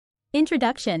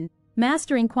Introduction: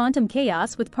 Mastering Quantum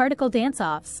Chaos with Particle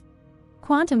Dance-Offs.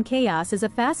 Quantum chaos is a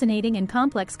fascinating and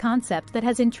complex concept that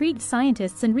has intrigued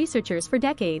scientists and researchers for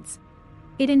decades.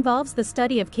 It involves the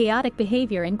study of chaotic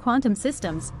behavior in quantum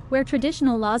systems, where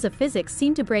traditional laws of physics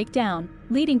seem to break down,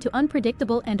 leading to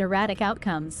unpredictable and erratic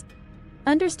outcomes.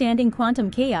 Understanding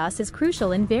quantum chaos is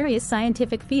crucial in various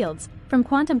scientific fields, from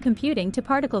quantum computing to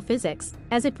particle physics,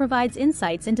 as it provides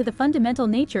insights into the fundamental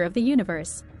nature of the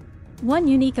universe. One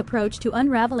unique approach to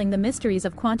unraveling the mysteries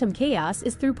of quantum chaos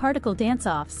is through particle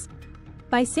dance-offs.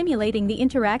 By simulating the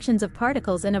interactions of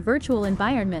particles in a virtual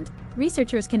environment,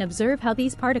 researchers can observe how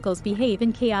these particles behave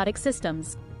in chaotic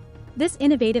systems. This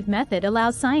innovative method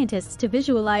allows scientists to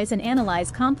visualize and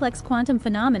analyze complex quantum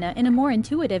phenomena in a more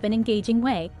intuitive and engaging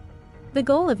way. The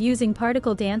goal of using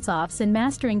particle dance-offs in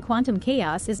mastering quantum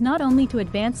chaos is not only to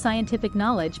advance scientific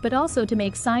knowledge but also to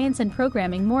make science and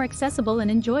programming more accessible and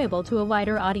enjoyable to a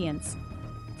wider audience.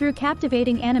 Through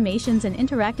captivating animations and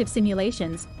interactive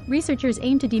simulations, researchers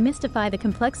aim to demystify the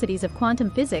complexities of quantum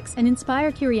physics and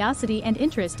inspire curiosity and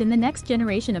interest in the next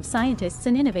generation of scientists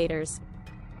and innovators.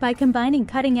 By combining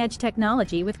cutting-edge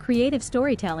technology with creative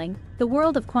storytelling, the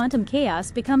world of quantum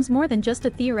chaos becomes more than just a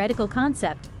theoretical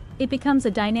concept. It becomes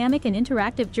a dynamic and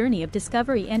interactive journey of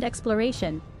discovery and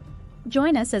exploration.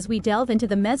 Join us as we delve into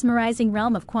the mesmerizing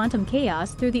realm of quantum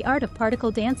chaos through the art of particle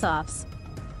dance-offs.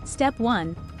 Step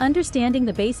 1. Understanding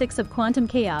the basics of quantum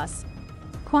chaos.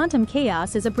 Quantum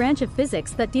chaos is a branch of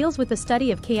physics that deals with the study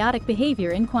of chaotic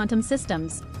behavior in quantum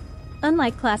systems.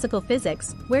 Unlike classical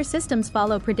physics, where systems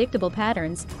follow predictable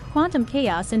patterns, quantum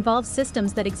chaos involves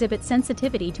systems that exhibit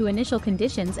sensitivity to initial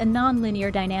conditions and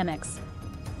non-linear dynamics.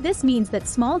 This means that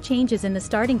small changes in the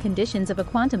starting conditions of a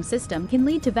quantum system can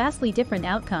lead to vastly different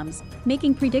outcomes,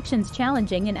 making predictions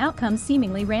challenging and outcomes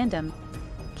seemingly random.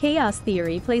 Chaos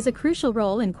theory plays a crucial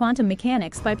role in quantum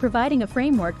mechanics by providing a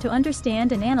framework to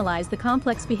understand and analyze the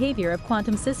complex behavior of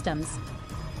quantum systems.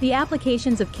 The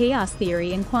applications of chaos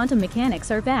theory in quantum mechanics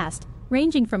are vast,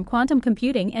 ranging from quantum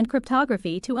computing and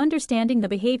cryptography to understanding the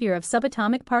behavior of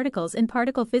subatomic particles in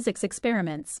particle physics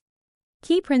experiments.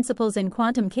 Key principles in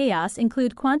quantum chaos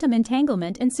include quantum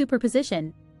entanglement and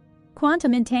superposition.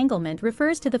 Quantum entanglement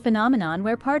refers to the phenomenon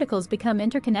where particles become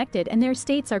interconnected and their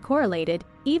states are correlated,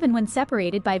 even when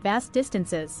separated by vast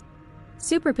distances.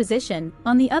 Superposition,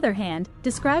 on the other hand,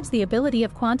 describes the ability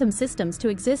of quantum systems to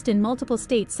exist in multiple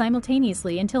states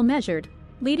simultaneously until measured,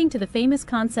 leading to the famous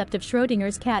concept of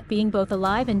Schrödinger's cat being both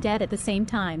alive and dead at the same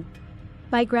time.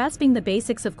 By grasping the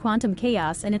basics of quantum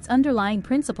chaos and its underlying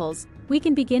principles, we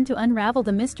can begin to unravel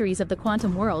the mysteries of the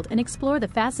quantum world and explore the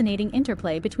fascinating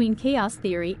interplay between chaos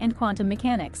theory and quantum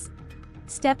mechanics.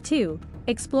 Step 2.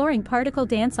 Exploring particle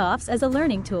dance-offs as a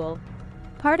learning tool.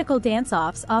 Particle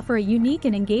dance-offs offer a unique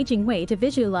and engaging way to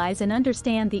visualize and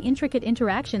understand the intricate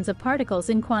interactions of particles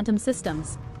in quantum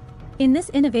systems. In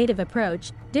this innovative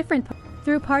approach,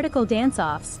 through particle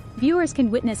dance-offs, viewers can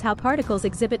witness how particles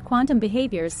exhibit quantum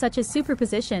behaviors such as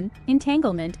superposition,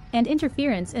 entanglement, and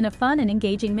interference in a fun and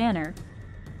engaging manner.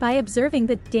 By observing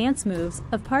the dance moves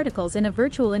of particles in a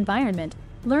virtual environment,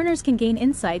 learners can gain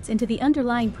insights into the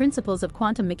underlying principles of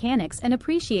quantum mechanics and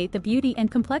appreciate the beauty and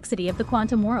complexity of the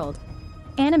quantum world.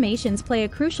 Animations play a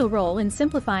crucial role in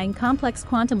simplifying complex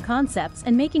quantum concepts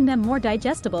and making them more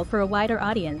digestible for a wider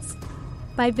audience.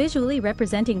 By visually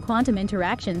representing quantum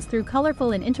interactions through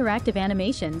colorful and interactive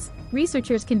animations,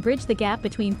 researchers can bridge the gap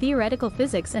between theoretical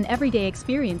physics and everyday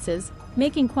experiences,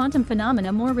 making quantum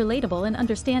phenomena more relatable and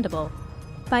understandable.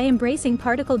 By embracing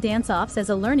particle dance-offs as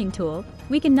a learning tool,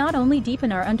 we can not only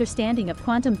deepen our understanding of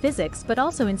quantum physics but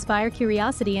also inspire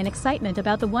curiosity and excitement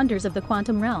about the wonders of the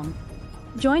quantum realm.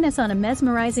 Join us on a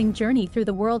mesmerizing journey through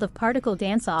the world of particle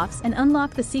dance-offs and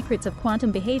unlock the secrets of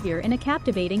quantum behavior in a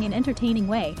captivating and entertaining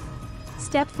way.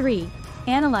 Step 3.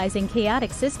 Analyzing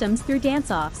chaotic systems through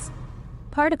dance-offs.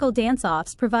 Particle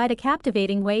dance-offs provide a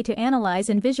captivating way to analyze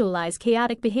and visualize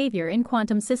chaotic behavior in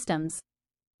quantum systems.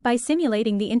 By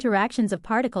simulating the interactions of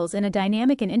particles in a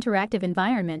dynamic and interactive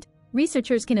environment,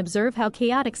 researchers can observe how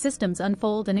chaotic systems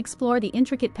unfold and explore the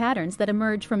intricate patterns that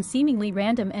emerge from seemingly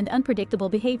random and unpredictable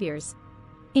behaviors.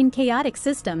 In chaotic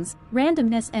systems,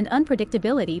 randomness and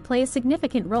unpredictability play a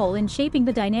significant role in shaping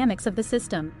the dynamics of the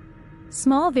system.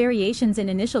 Small variations in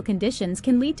initial conditions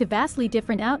can lead to vastly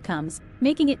different outcomes,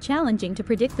 making it challenging to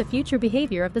predict the future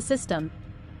behavior of the system.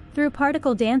 Through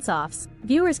particle dance-offs,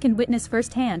 viewers can witness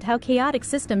firsthand how chaotic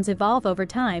systems evolve over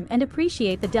time and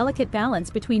appreciate the delicate balance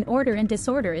between order and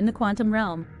disorder in the quantum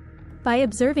realm. By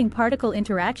observing particle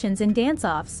interactions in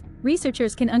dance-offs,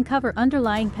 researchers can uncover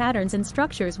underlying patterns and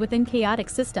structures within chaotic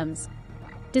systems.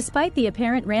 Despite the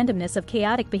apparent randomness of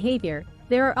chaotic behavior,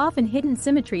 there are often hidden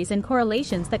symmetries and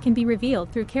correlations that can be revealed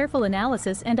through careful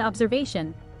analysis and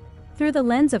observation. Through the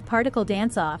lens of particle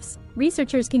dance-offs,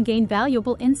 researchers can gain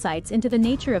valuable insights into the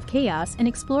nature of chaos and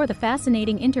explore the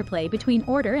fascinating interplay between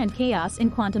order and chaos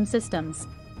in quantum systems.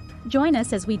 Join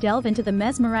us as we delve into the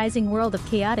mesmerizing world of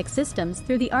chaotic systems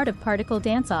through the art of particle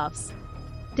dance-offs.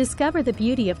 Discover the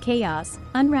beauty of chaos,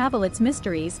 unravel its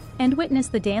mysteries, and witness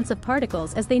the dance of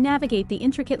particles as they navigate the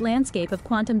intricate landscape of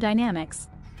quantum dynamics.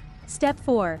 Step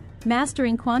 4.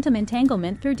 Mastering quantum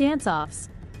entanglement through dance-offs.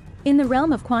 In the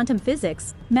realm of quantum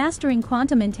physics, mastering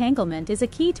quantum entanglement is a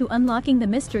key to unlocking the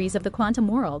mysteries of the quantum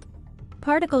world.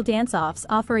 Particle dance-offs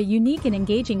offer a unique and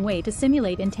engaging way to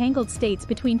simulate entangled states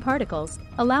between particles,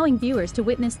 allowing viewers to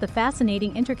witness the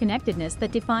fascinating interconnectedness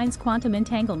that defines quantum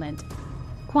entanglement.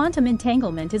 Quantum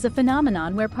entanglement is a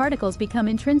phenomenon where particles become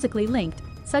intrinsically linked,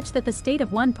 such that the state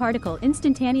of one particle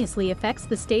instantaneously affects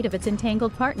the state of its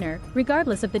entangled partner,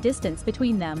 regardless of the distance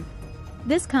between them.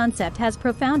 This concept has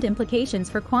profound implications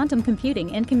for quantum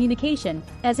computing and communication,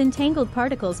 as entangled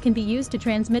particles can be used to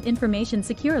transmit information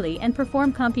securely and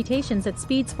perform computations at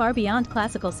speeds far beyond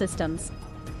classical systems.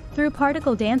 Through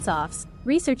particle dance-offs,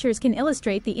 researchers can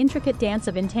illustrate the intricate dance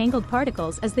of entangled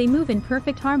particles as they move in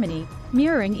perfect harmony,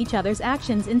 mirroring each other's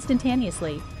actions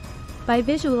instantaneously. By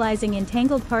visualizing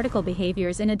entangled particle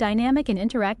behaviors in a dynamic and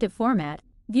interactive format,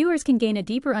 viewers can gain a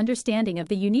deeper understanding of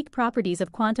the unique properties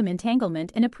of quantum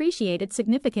entanglement and appreciate its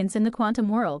significance in the quantum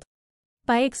world.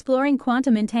 By exploring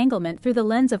quantum entanglement through the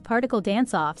lens of particle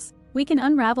dance-offs, we can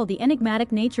unravel the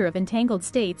enigmatic nature of entangled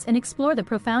states and explore the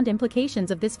profound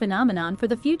implications of this phenomenon for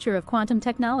the future of quantum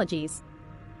technologies.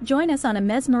 Join us on a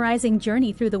mesmerizing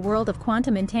journey through the world of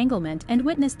quantum entanglement and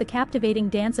witness the captivating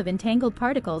dance of entangled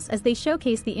particles as they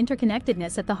showcase the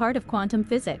interconnectedness at the heart of quantum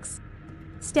physics.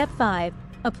 Step 5.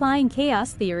 Applying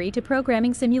chaos theory to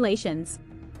programming simulations.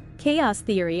 Chaos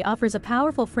theory offers a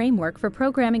powerful framework for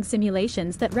programming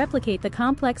simulations that replicate the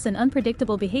complex and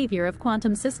unpredictable behavior of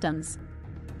quantum systems.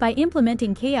 By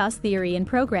implementing chaos theory in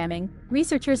programming,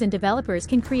 researchers and developers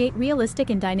can create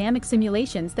realistic and dynamic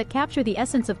simulations that capture the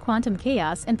essence of quantum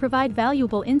chaos and provide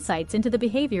valuable insights into the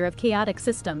behavior of chaotic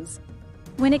systems.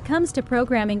 When it comes to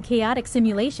programming chaotic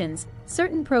simulations,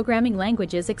 certain programming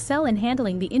languages excel in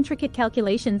handling the intricate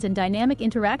calculations and dynamic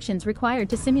interactions required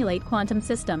to simulate quantum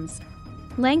systems.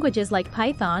 Languages like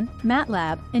Python,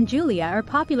 MATLAB, and Julia are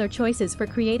popular choices for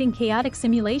creating chaotic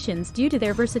simulations due to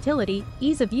their versatility,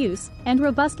 ease of use, and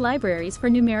robust libraries for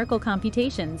numerical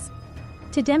computations.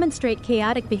 To demonstrate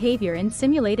chaotic behavior in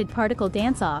simulated particle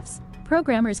dance-offs,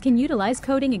 programmers can utilize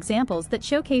coding examples that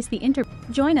showcase the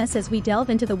Join us as we delve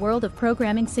into the world of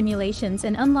programming simulations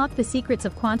and unlock the secrets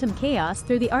of quantum chaos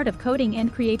through the art of coding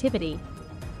and creativity.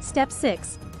 Step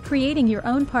 6. Creating your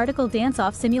own particle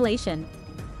dance-off simulation.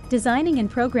 Designing and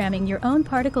programming your own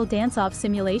particle dance-off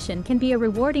simulation can be a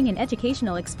rewarding and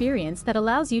educational experience that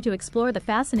allows you to explore the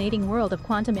fascinating world of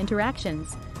quantum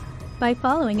interactions. By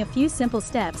following a few simple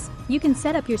steps, you can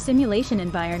set up your simulation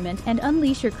environment and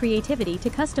unleash your creativity to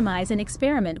customize and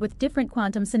experiment with different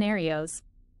quantum scenarios.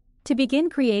 To begin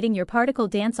creating your particle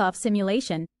dance-off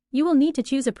simulation, you will need to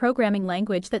choose a programming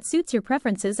language that suits your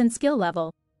preferences and skill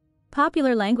level.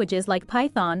 Popular languages like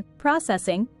Python,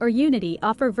 Processing, or Unity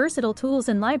offer versatile tools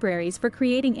and libraries for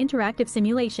creating interactive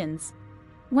simulations.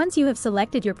 Once you have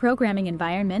selected your programming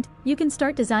environment, you can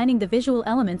start designing the visual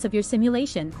elements of your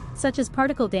simulation, such as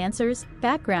particle dancers,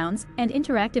 backgrounds, and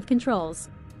interactive controls.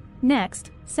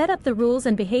 Next, set up the rules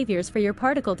and behaviors for your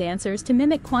particle dancers to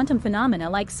mimic quantum phenomena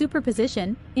like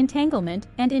superposition, entanglement,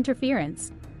 and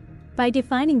interference. By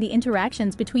defining the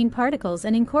interactions between particles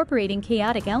and incorporating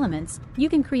chaotic elements, you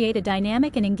can create a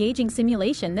dynamic and engaging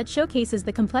simulation that showcases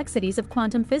the complexities of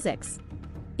quantum physics.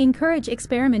 Encourage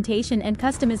experimentation and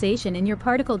customization in your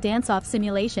particle dance-off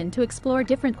simulation to explore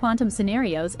different quantum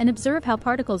scenarios and observe how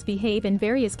particles behave in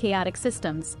various chaotic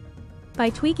systems. By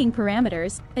tweaking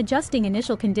parameters, adjusting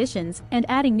initial conditions, and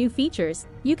adding new features,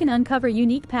 you can uncover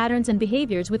unique patterns and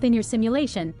behaviors within your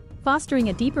simulation, fostering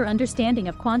a deeper understanding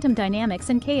of quantum dynamics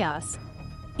and chaos.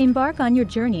 Embark on your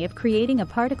journey of creating a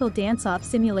particle dance-off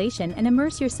simulation and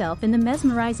immerse yourself in the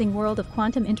mesmerizing world of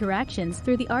quantum interactions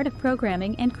through the art of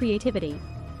programming and creativity.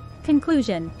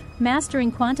 Conclusion: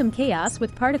 Mastering quantum chaos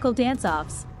with particle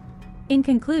dance-offs. In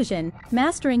conclusion,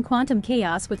 mastering quantum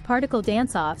chaos with particle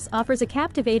dance-offs offers a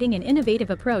captivating and innovative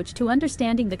approach to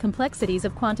understanding the complexities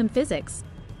of quantum physics.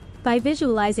 By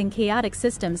visualizing chaotic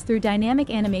systems through dynamic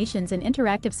animations and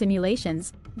interactive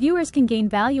simulations, viewers can gain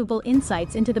valuable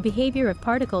insights into the behavior of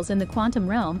particles in the quantum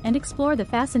realm and explore the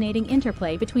fascinating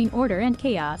interplay between order and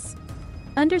chaos.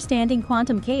 Understanding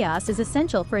quantum chaos is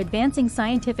essential for advancing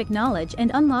scientific knowledge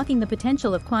and unlocking the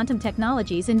potential of quantum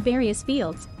technologies in various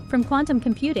fields, from quantum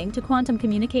computing to quantum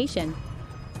communication.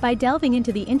 By delving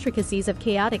into the intricacies of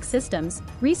chaotic systems,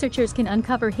 researchers can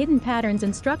uncover hidden patterns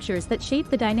and structures that shape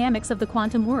the dynamics of the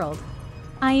quantum world.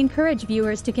 I encourage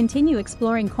viewers to continue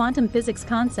exploring quantum physics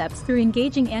concepts through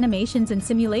engaging animations and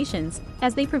simulations,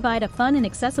 as they provide a fun and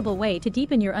accessible way to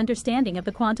deepen your understanding of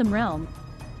the quantum realm.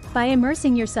 By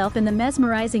immersing yourself in the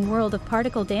mesmerizing world of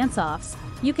particle dance-offs,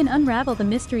 you can unravel the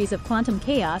mysteries of quantum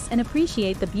chaos and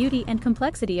appreciate the beauty and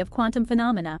complexity of quantum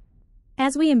phenomena.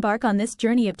 As we embark on this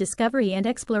journey of discovery and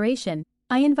exploration,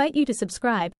 I invite you to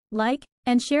subscribe, like,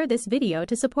 and share this video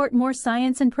to support more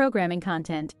science and programming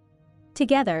content.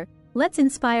 Together, let's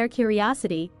inspire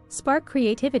curiosity, spark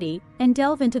creativity, and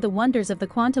delve into the wonders of the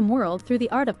quantum world through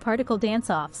the art of particle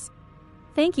dance-offs.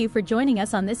 Thank you for joining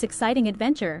us on this exciting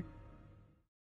adventure.